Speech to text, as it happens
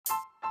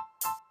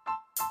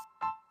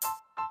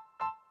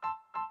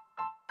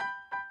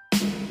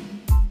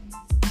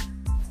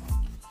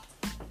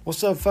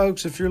What's up,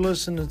 folks? If you're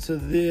listening to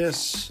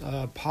this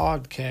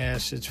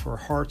podcast, it's for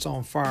Hearts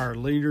on Fire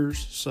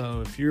leaders. So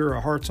if you're a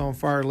Hearts on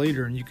Fire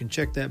leader and you can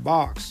check that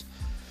box,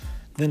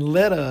 then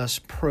let us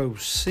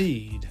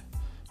proceed.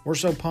 We're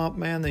so pumped,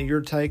 man, that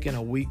you're taking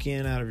a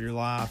weekend out of your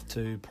life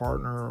to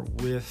partner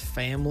with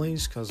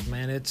families because,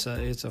 man, it's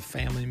a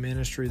family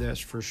ministry, that's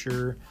for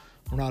sure.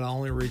 We're not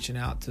only reaching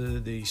out to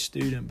the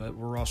student, but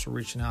we're also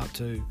reaching out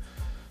to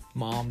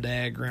mom,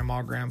 dad,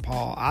 grandma,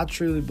 grandpa. I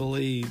truly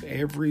believe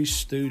every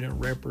student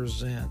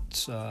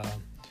represents, at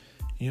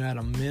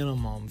a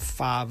minimum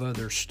 5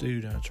 other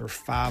students or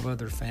 5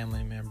 other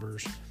family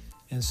members.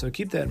 And so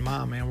keep that in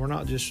mind, man. We're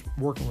not just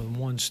working with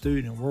one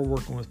student. We're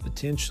working with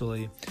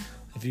potentially,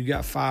 if you've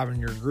got 5 in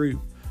your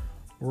group,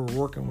 we're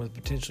working with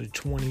potentially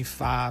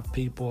 25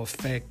 people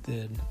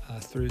affected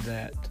through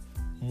that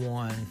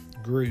one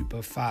group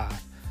of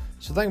 5.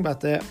 So think about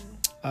that.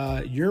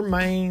 Your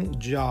main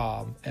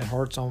job at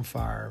Hearts on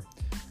Fire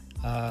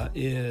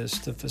is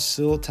to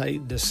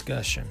facilitate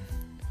discussion.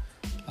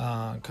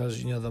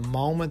 Because, the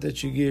moment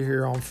that you get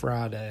here on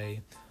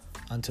Friday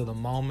until the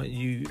moment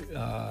you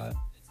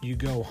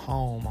go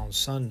home on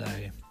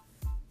Sunday,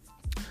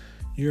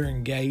 you're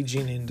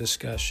engaging in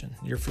discussion.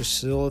 You're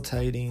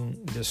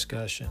facilitating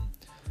discussion.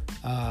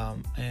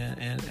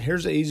 And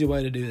here's the easy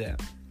way to do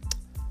that.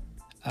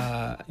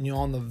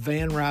 On the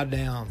van ride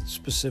down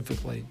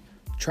specifically,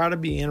 try to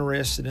be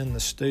interested in the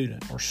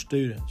student or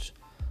students.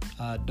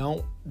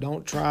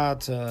 Don't try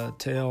to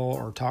tell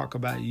or talk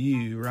about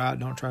you, right?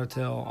 Don't try to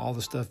tell all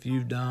the stuff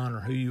you've done or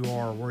who you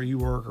are, or where you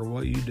work, or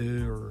what you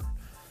do, or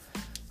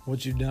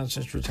what you've done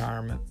since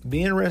retirement.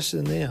 Be interested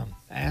in them.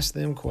 Ask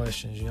them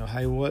questions.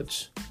 Hey,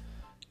 what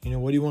do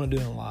you want to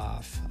do in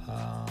life?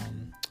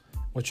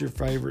 What's your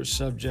favorite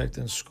subject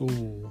in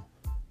school?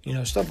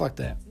 Stuff like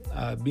that.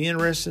 Be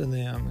interested in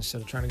them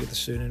instead of trying to get the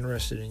student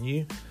interested in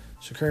you.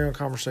 So carry on a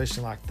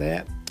conversation like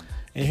that.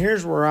 And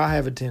here's where I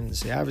have a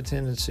tendency. I have a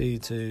tendency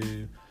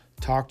to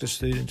talk to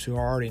students who I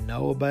already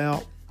know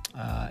about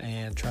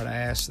and try to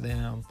ask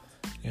them,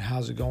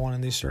 how's it going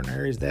in these certain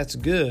areas? That's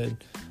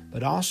good.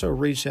 But also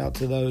reach out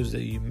to those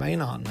that you may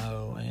not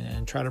know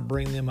and try to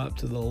bring them up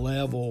to the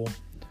level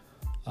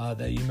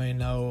that you may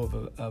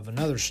know of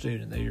another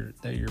student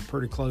that you're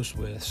pretty close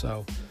with.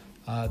 So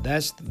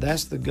that's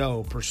the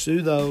goal.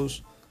 Pursue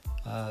those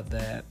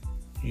that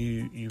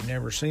you've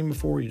never seen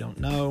before, you don't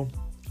know,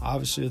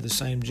 obviously of the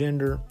same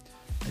gender,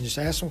 and just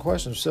ask some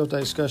questions,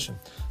 facilitate discussion.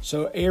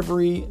 So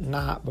every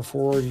night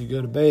before you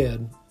go to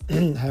bed,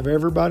 have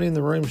everybody in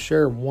the room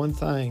share one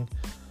thing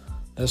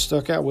that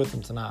stuck out with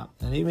them tonight.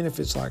 And even if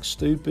it's like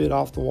stupid,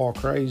 off the wall,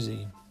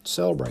 crazy,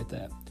 celebrate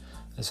that.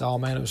 It's all,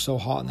 man, it was so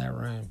hot in that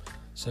room.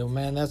 Say, well,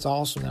 man, that's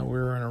awesome that we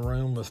were in a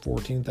room with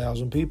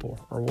 14,000 people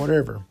or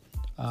whatever.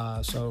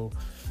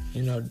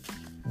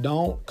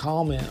 Don't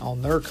comment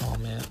on their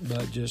comment,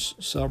 but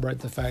just celebrate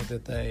the fact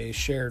that they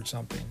shared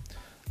something.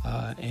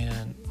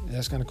 And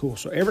that's kind of cool.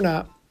 So every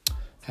night,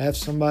 have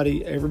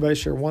everybody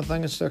share one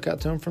thing that stuck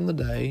out to them from the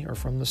day or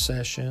from the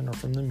session or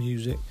from the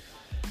music.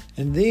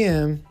 And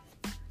then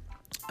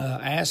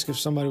ask if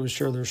somebody would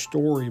share their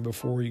story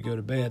before you go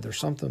to bed. There's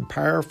something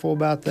powerful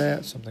about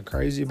that, something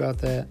crazy about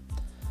that.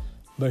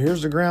 But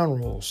here's the ground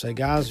rules. Say,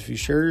 guys, if you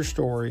share your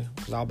story,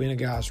 because I'll be in a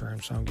guy's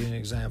room, so I'm giving an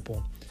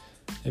example.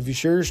 If you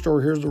share your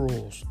story, here's the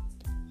rules.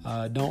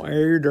 Don't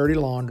air your dirty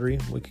laundry.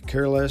 We could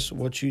care less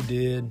what you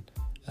did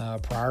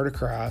prior to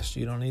Christ.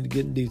 You don't need to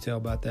get in detail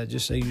about that.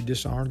 Just say you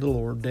dishonored the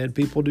Lord. Dead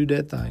people do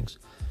dead things.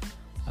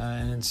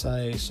 And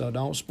say, so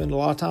don't spend a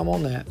lot of time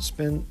on that.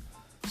 Spend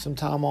some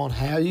time on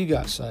how you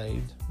got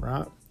saved,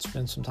 right?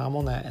 Spend some time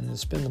on that. And then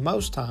spend the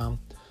most time,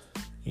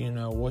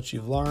 what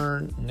you've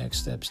learned, next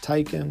steps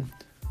taken,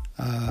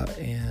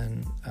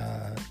 and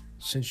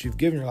since you've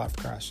given your life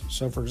to Christ.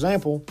 So, for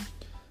example,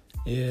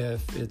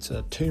 if it's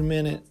a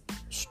 2-minute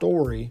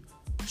story,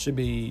 it should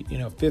be,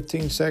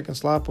 15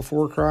 seconds life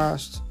before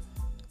Christ,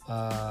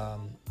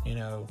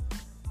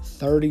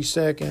 30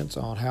 seconds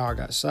on how I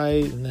got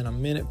saved, and then a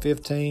minute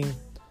 15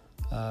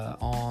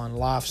 on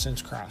life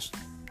since Christ.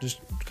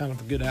 Just kind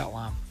of a good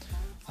outline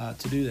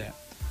to do that.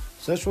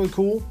 So that's really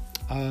cool.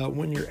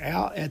 When you're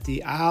out at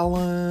the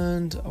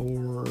island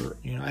or,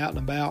 out and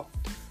about,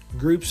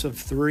 groups of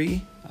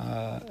 3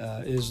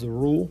 is the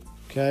rule.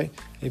 Okay,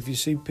 if you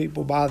see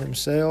people by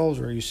themselves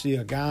or you see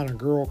a guy and a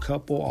girl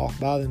couple off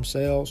by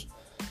themselves,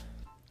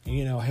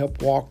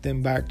 help walk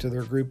them back to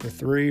their group of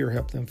 3 or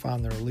help them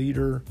find their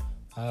leader.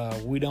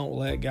 We don't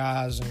let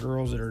guys and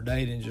girls that are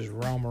dating just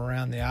roam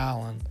around the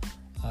island.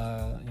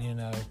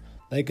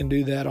 They can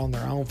do that on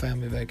their own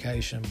family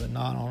vacation, but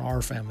not on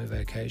our family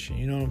vacation.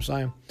 You know what I'm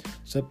saying?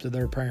 It's up to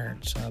their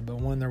parents. But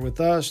when they're with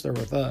us, they're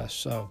with us.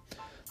 So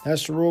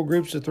that's the rule,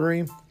 groups of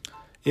 3.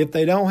 If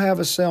they don't have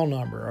a cell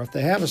number, or if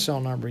they have a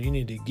cell number, you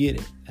need to get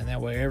it. And that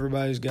way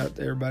everybody's got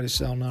everybody's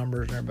cell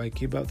numbers and everybody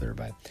keep up with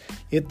everybody.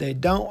 If they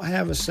don't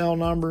have a cell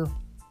number,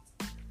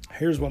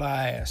 here's what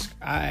I ask.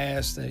 I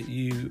ask that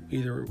you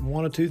either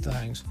one of 2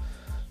 things.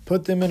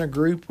 Put them in a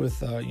group with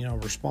a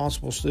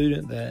responsible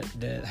student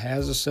that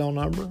has a cell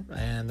number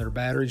and their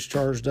battery's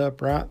charged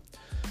up, right?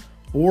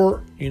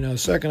 Or,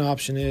 second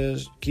option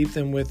is keep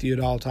them with you at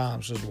all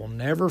times, because we'll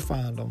never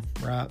find them,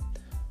 right?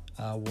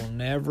 We'll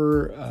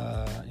never,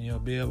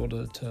 be able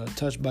to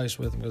touch base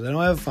with them because they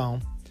don't have a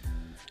phone.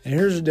 And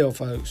here's the deal,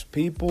 folks.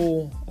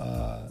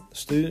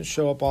 Students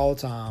show up all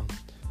the time,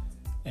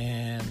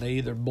 and they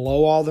either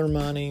blow all their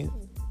money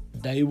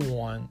day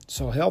one.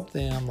 So help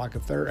them, like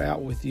if they're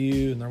out with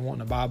you and they're wanting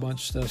to buy a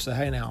bunch of stuff, say,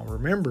 hey, now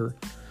remember,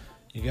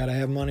 you got to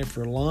have money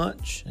for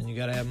lunch and you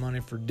got to have money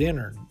for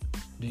dinner.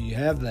 Do you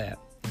have that?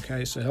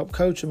 Okay, so help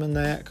coach them in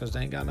that, because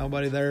they ain't got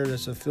nobody there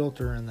that's a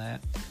filter in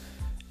that.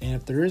 And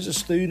if there is a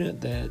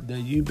student that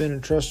you've been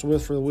entrusted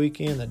with for the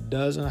weekend that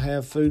doesn't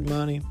have food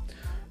money,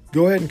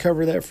 go ahead and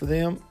cover that for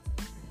them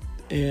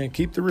and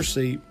keep the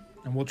receipt,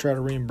 and we'll try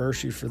to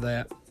reimburse you for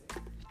that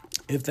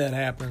if that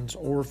happens.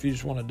 Or if you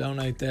just want to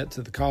donate that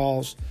to the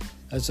cause,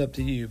 that's up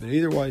to you. But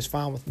either way, it's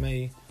fine with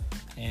me.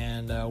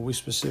 And we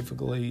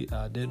specifically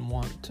didn't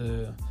want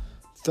to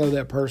throw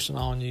that person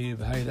on you.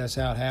 But, hey, that's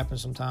how it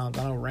happens sometimes.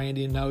 I know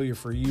Randy and Noah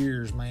for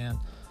years, man.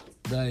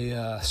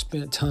 They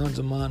spent tons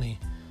of money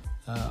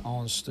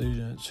on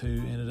students who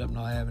ended up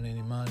not having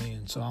any money.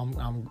 And so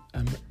I'm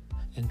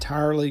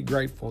entirely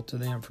grateful to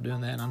them for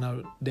doing that. And I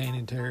know Danny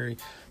and Terry,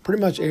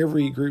 pretty much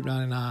every Group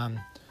 99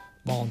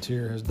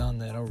 volunteer has done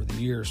that over the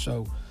years.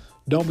 So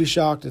don't be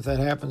shocked if that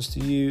happens to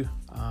you.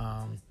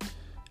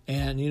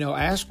 And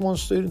ask one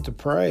student to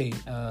pray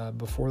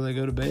before they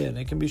go to bed.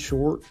 It can be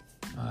short.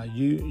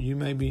 You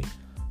may be,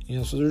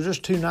 so there's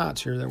just 2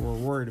 nights here that we're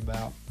worried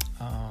about.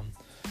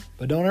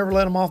 But don't ever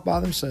let them off by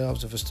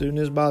themselves. If a student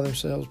is by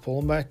themselves,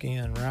 pull them back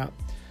in, right?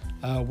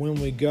 When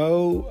we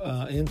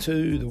go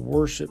into the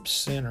worship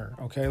center,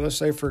 okay, let's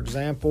say, for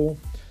example,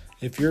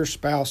 if your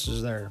spouse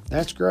is there,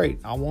 that's great.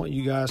 I want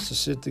you guys to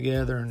sit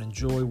together and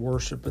enjoy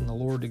worshiping the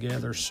Lord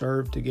together,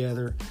 serve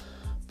together,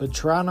 but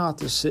try not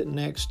to sit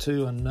next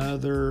to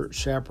another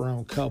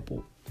chaperone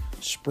couple.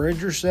 Spread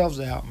yourselves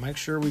out. Make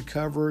sure we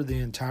cover the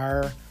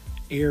entire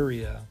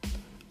area.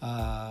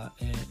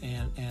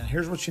 And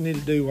here's what you need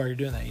to do while you're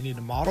doing that. You need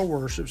to model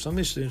worship. Some of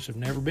these students have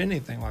never been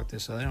anything like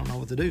this, so they don't know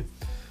what to do.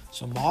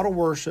 So model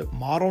worship,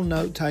 model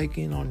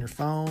note-taking on your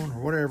phone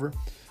or whatever.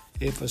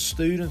 If a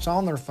student's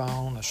on their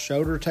phone, a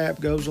shoulder tap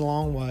goes a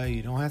long way.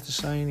 You don't have to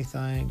say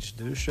anything. Just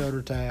do a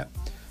shoulder tap.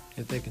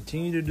 If they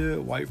continue to do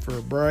it, wait for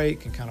a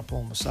break and kind of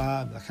pull them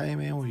aside. Like, hey,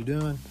 man, what are you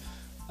doing?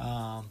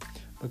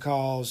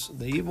 Because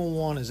the evil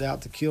one is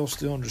out to kill,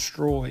 steal, and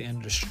destroy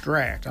and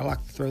distract. I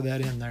like to throw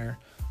that in there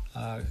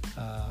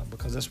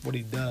because that's what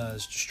he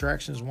does.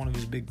 Distraction is one of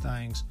his big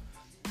things.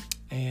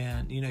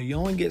 And, you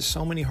only get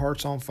so many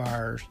hearts on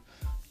fires.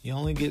 You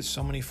only get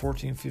so many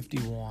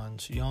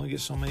 1451s. You only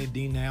get so many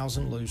D-Nows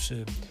and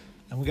Lucid.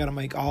 And we got to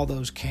make all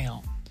those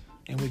count.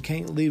 And we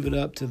can't leave it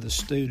up to the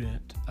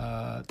student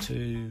for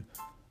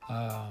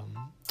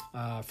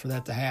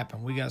that to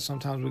happen.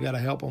 Sometimes we got to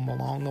help them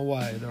along the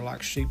way. They're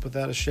like sheep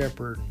without a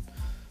shepherd.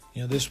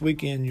 And, this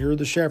weekend you're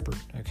the shepherd,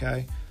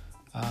 okay?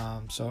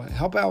 So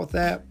help out with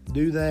that.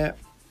 Do that.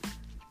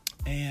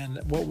 And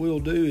what we'll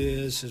do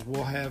is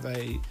we'll have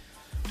a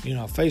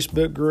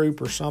Facebook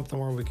group or something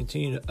where we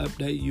continue to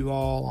update you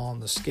all on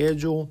the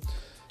schedule.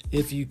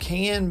 If you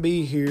can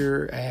be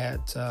here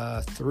at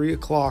 3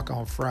 o'clock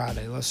on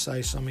Friday, let's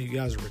say some of you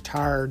guys are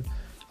retired,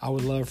 I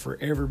would love for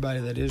everybody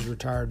that is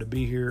retired to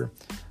be here.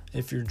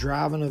 If you're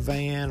driving a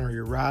van or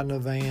you're riding a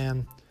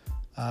van,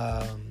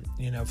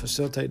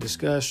 facilitate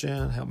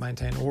discussion, help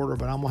maintain order.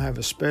 But I'm going to have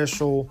a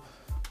special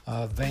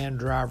van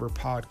driver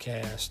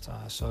podcast.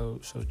 So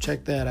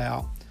check that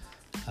out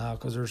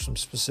because there's some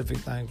specific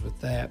things with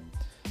that.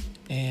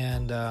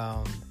 And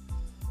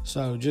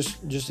so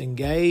just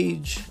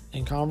engage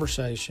in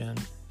conversation,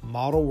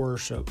 model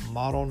worship,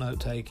 model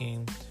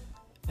note-taking,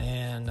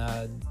 and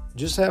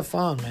just have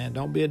fun, man.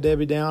 Don't be a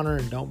Debbie Downer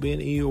and don't be an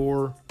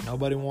Eeyore.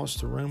 Nobody wants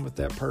to room with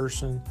that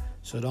person,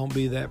 so don't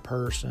be that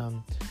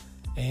person.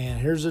 And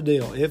here's the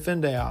deal. If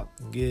in doubt,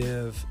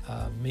 give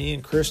me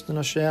and Kristen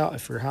a shout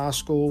if you're high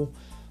school.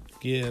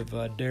 Give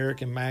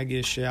Derek and Maggie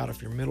a shout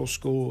if you're middle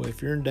school.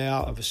 If you're in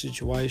doubt of a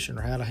situation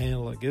or how to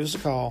handle it, give us a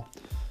call,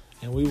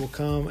 and we will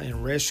come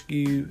and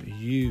rescue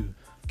you.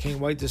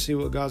 Can't wait to see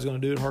what God's going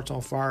to do at Hearts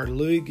on Fire.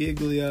 Louis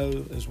Giglio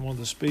is one of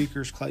the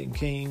speakers, Clayton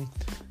King,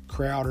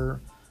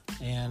 Crowder.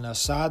 And a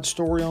side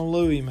story on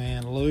Louis,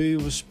 man. Louis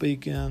was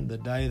speaking the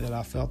day that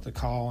I felt the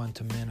call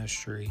into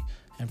ministry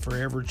and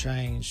forever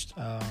changed,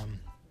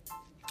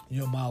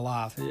 my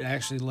life. It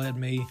actually led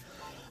me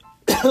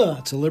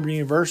to Liberty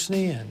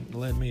University and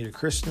led me to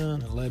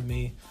Kristen and led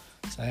me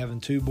to having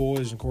 2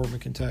 boys in Corbin,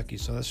 Kentucky.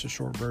 So that's a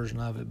short version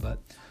of it. But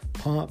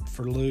pumped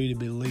for Louis to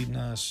be leading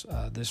us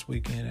this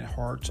weekend at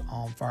Hearts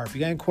on Fire. If you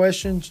got any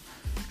questions,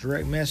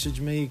 direct message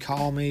me,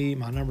 call me.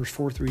 My number is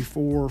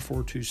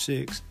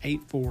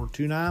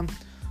 434-426-8429.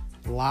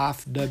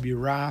 Life W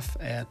Rife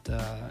at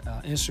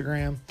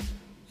Instagram,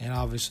 and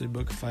obviously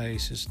Book of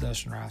Face. It's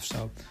Dustin Rife.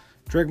 So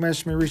direct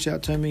message me, reach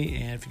out to me,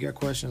 and if you got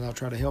questions, I'll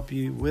try to help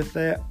you with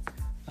that.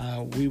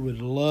 We would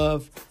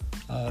love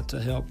to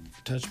help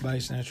touch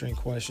base and answering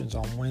questions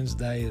on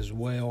Wednesday as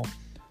well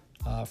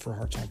for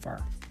Hearts on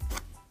Fire.